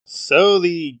So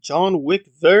the John Wick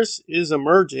verse is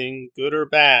emerging, good or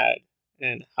bad,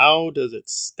 and how does it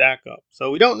stack up?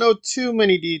 So we don't know too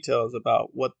many details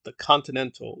about what the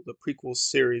Continental, the prequel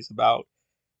series about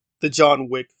the John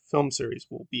Wick film series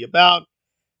will be about.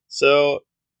 So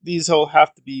these all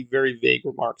have to be very vague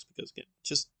remarks because again,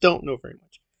 just don't know very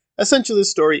much. Essentially, the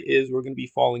story is we're going to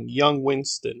be following young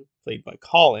Winston, played by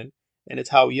Colin, and it's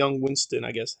how young Winston,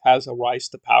 I guess, has a rise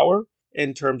to power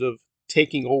in terms of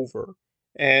taking over.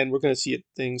 And we're going to see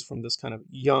things from this kind of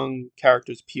young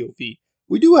character's POV.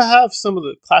 We do have some of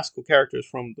the classical characters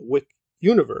from the Wick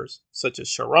universe, such as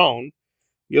Sharon.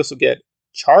 We also get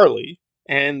Charlie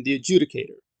and the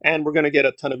Adjudicator. And we're going to get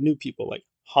a ton of new people like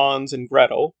Hans and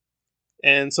Gretel,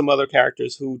 and some other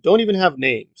characters who don't even have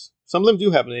names. Some of them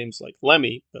do have names like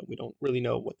Lemmy, but we don't really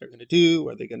know what they're going to do.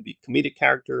 Are they going to be comedic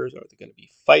characters? Are they going to be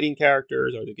fighting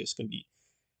characters? Are they just going to be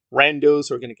randos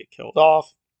who are going to get killed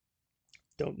off?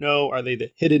 Don't know. Are they the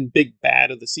hidden big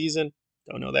bad of the season?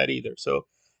 Don't know that either. So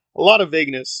a lot of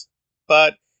vagueness.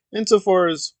 But insofar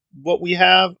as what we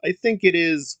have, I think it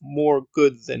is more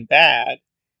good than bad.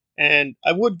 And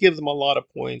I would give them a lot of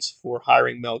points for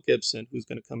hiring Mel Gibson, who's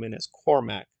going to come in as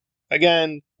Cormac.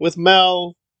 Again, with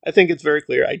Mel, I think it's very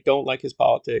clear. I don't like his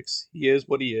politics. He is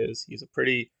what he is. He's a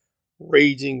pretty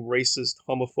raging, racist,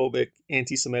 homophobic,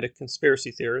 anti Semitic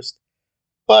conspiracy theorist.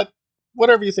 But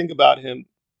whatever you think about him,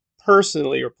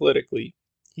 personally or politically,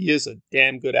 he is a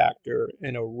damn good actor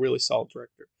and a really solid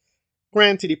director.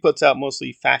 Granted, he puts out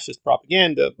mostly fascist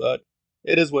propaganda, but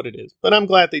it is what it is. But I'm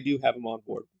glad they do have him on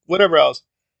board. Whatever else,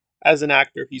 as an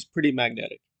actor, he's pretty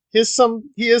magnetic. He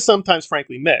is sometimes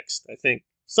frankly mixed. I think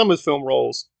some of his film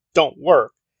roles don't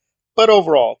work, but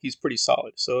overall he's pretty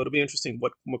solid. So it'll be interesting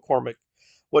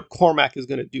what Cormac is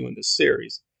going to do in this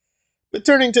series. But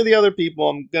turning to the other people,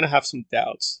 I'm going to have some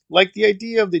doubts. Like the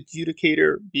idea of the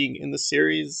Adjudicator being in the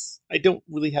series, I don't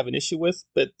really have an issue with,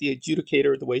 but the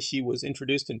Adjudicator, the way she was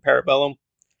introduced in Parabellum,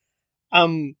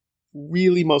 I'm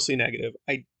really mostly negative.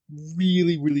 I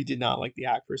really did not like the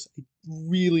actress. I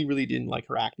really didn't like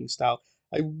her acting style.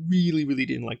 I really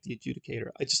didn't like the Adjudicator.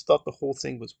 I just thought the whole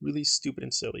thing was really stupid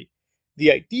and silly.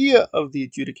 The idea of the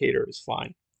Adjudicator is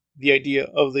fine. The idea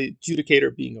of the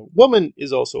Adjudicator being a woman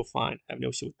is also fine. I have no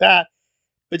issue with that.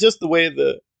 But just the way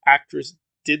the actress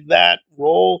did that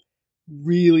role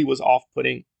really was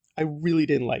off-putting. I really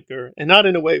didn't like her. And not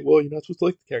in a way, well, you're not supposed to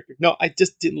like the character. No, I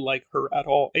just didn't like her at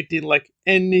all. I didn't like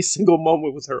any single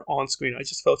moment with her on screen. I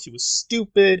just felt she was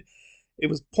stupid. It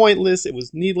was pointless. It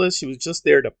was needless. She was just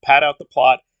there to pad out the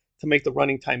plot, to make the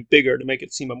running time bigger, to make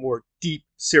it seem a more deep,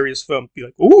 serious film. Be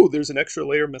like, ooh, there's an extra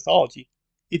layer of mythology.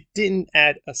 It didn't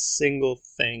add a single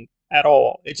thing at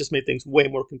all. It just made things way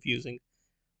more confusing.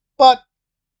 But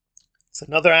it's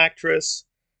another actress.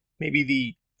 Maybe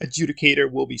the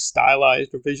Adjudicator will be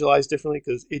stylized or visualized differently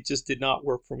because it just did not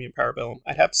work for me in Parabellum.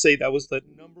 I'd have to say that was the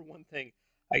number one thing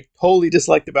I totally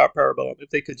disliked about Parabellum. If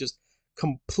they could just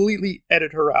completely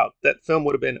edit her out, that film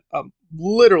would have been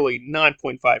literally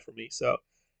 9.5 for me. So,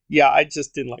 yeah, I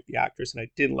just didn't like the actress and I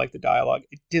didn't like the dialogue.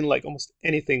 I didn't like almost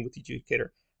anything with the Adjudicator.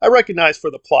 I recognize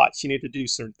for the plot she needed to do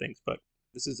certain things, but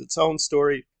this is its own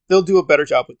story. They'll do a better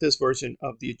job with this version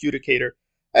of the Adjudicator.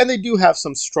 And they do have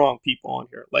some strong people on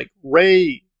here. Like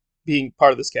Ray being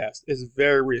part of this cast is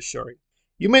very reassuring.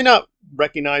 You may not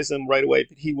recognize him right away,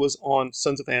 but he was on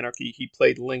Sons of Anarchy. He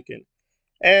played Lincoln.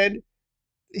 And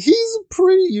he's a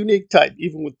pretty unique type,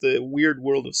 even with the weird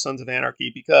world of Sons of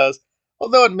Anarchy, because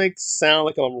although it makes it sound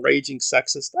like I'm a raging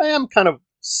sexist, I am kind of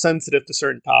sensitive to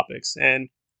certain topics. And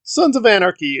Sons of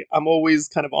Anarchy, I'm always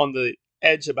kind of on the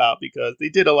edge about because they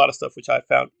did a lot of stuff which I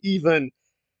found even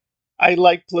I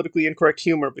like politically incorrect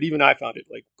humor, but even I found it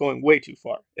like going way too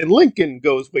far. And Lincoln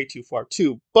goes way too far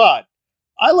too, but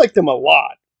I liked him a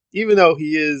lot, even though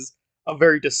he is a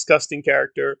very disgusting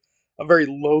character, a very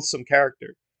loathsome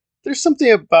character. There's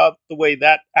something about the way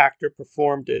that actor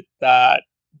performed it that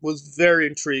was very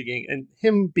intriguing, and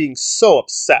him being so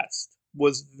obsessed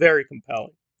was very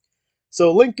compelling.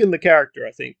 So Lincoln, the character,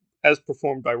 I think, as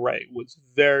performed by Ray, was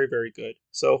very good.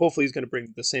 So hopefully he's going to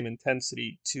bring the same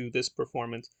intensity to this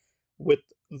performance with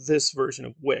this version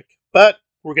of Wick. But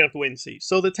we're going to have to wait and see.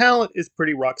 So the talent is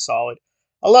pretty rock solid.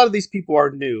 A lot of these people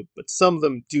are new, but some of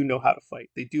them do know how to fight.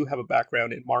 They do have a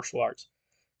background in martial arts.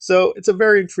 So it's a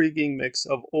very intriguing mix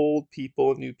of old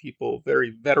people, new people,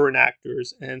 very veteran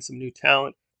actors, and some new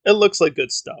talent. It looks like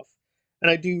good stuff. And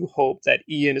I do hope that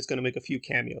Ian is going to make a few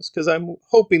cameos because I'm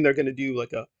hoping they're going to do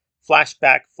like a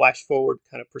flashback, flash forward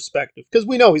kind of perspective because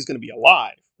we know he's going to be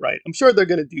alive, right? I'm sure they're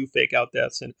going to do fake out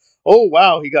deaths and, oh,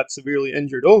 wow, he got severely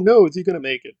injured. Oh, no, is he going to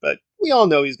make it? But we all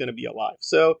know he's going to be alive.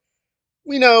 So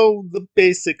We know the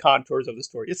basic contours of the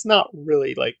story. It's not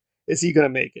really like, is he going to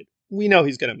make it? We know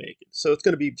he's going to make it. So it's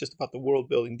going to be just about the world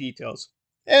building details.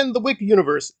 And the Wick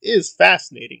universe is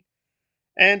fascinating.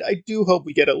 And I do hope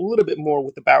we get a little bit more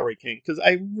with the Bowery King, because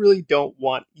I really don't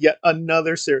want yet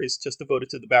another series just devoted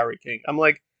to the Bowery King. I'm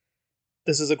like,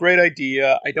 this is a great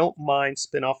idea. I don't mind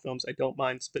spin off films, I don't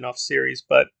mind spin off series,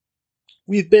 but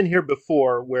we've been here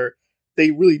before where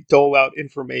they really dole out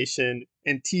information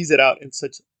and tease it out in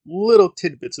such little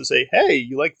tidbits to say, hey,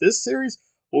 you like this series?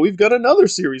 Well, we've got another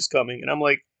series coming. And I'm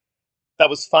like, that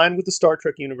was fine with the Star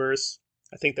Trek universe.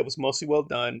 I think that was mostly well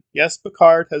done. Yes,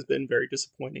 Picard has been very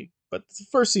disappointing, but the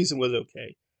first season was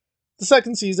okay. The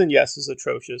second season, yes, is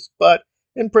atrocious, but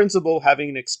in principle, having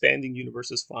an expanding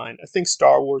universe is fine. I think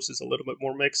Star Wars is a little bit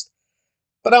more mixed,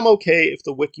 but I'm okay if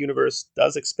the Wick universe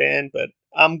does expand. But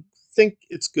I think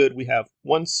it's good we have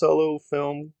one solo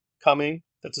film coming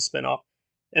that's a spinoff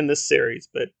in this series.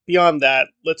 But beyond that,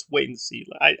 let's wait and see.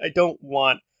 I don't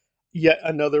want yet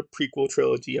another prequel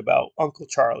trilogy about Uncle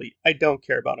Charlie. I don't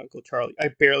care about Uncle Charlie. I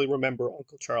barely remember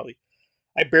Uncle Charlie.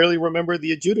 I barely remember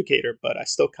the adjudicator, but I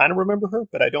still kind of remember her,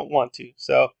 but I don't want to.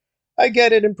 So I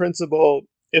get it in principle.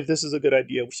 If this is a good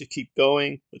idea, we should keep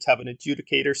going. Let's have an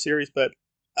adjudicator series, but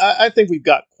I think we've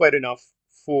got quite enough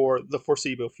for the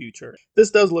foreseeable future.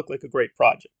 This does look like a great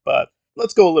project, but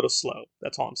let's go a little slow.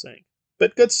 That's all I'm saying.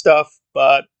 But good stuff,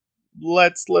 but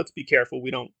let's be careful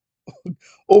we don't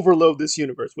overload this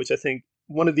universe, which I think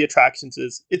one of the attractions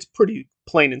is it's pretty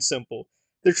plain and simple.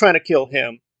 They're trying to kill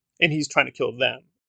him and he's trying to kill them.